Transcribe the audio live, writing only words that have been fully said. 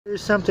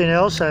Here's something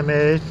else I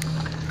made.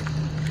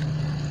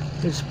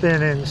 It's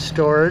been in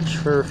storage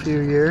for a few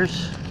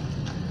years.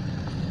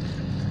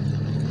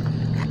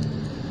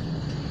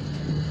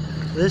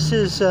 This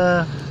is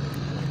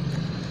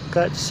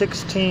got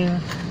 16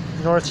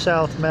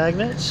 north-south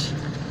magnets,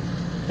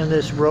 and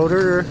this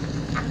rotor,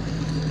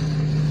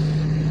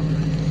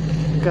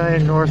 guy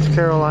in North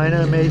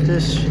Carolina made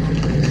this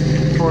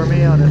for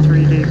me on a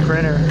 3D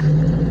printer.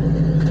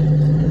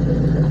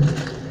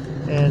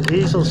 And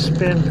these will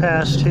spin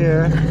past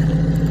here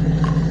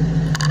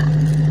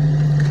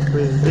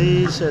with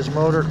these as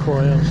motor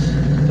coils.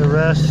 The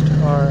rest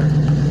are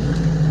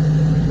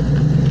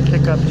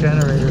pickup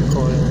generator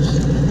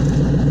coils.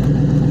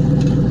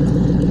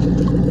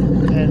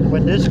 And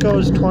when this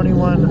goes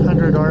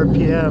 2100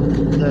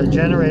 RPM, the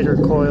generator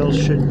coils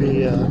should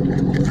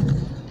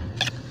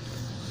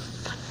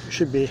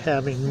be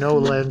having no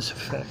lens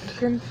effect.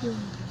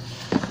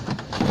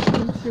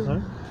 Huh?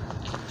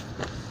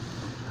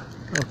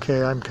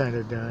 Okay, I'm kind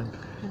of done.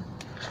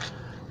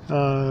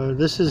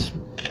 This is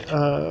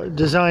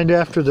designed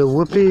after the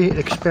Whoopi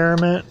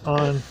experiment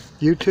on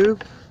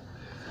YouTube.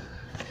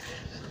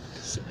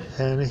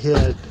 And he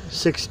had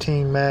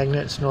 16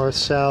 magnets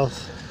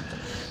north-south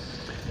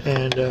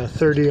and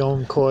 30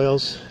 ohm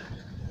coils.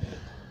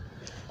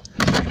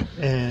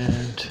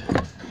 And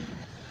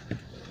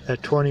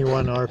at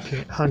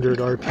 2100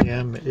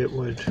 RPM, it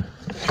would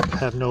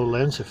have no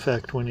lens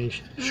effect when he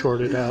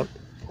shorted out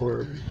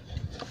or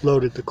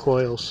loaded the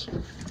coils.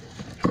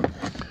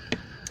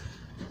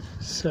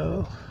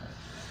 So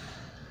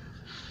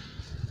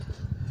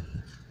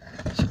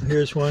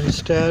here's one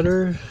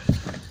stator.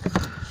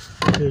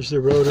 Here's the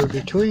rotor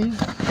between.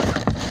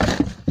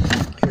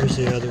 Here's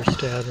the other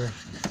stator.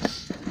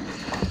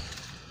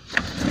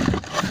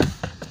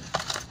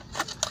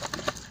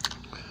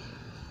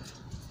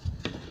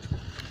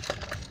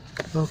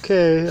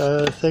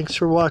 Okay, thanks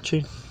for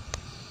watching.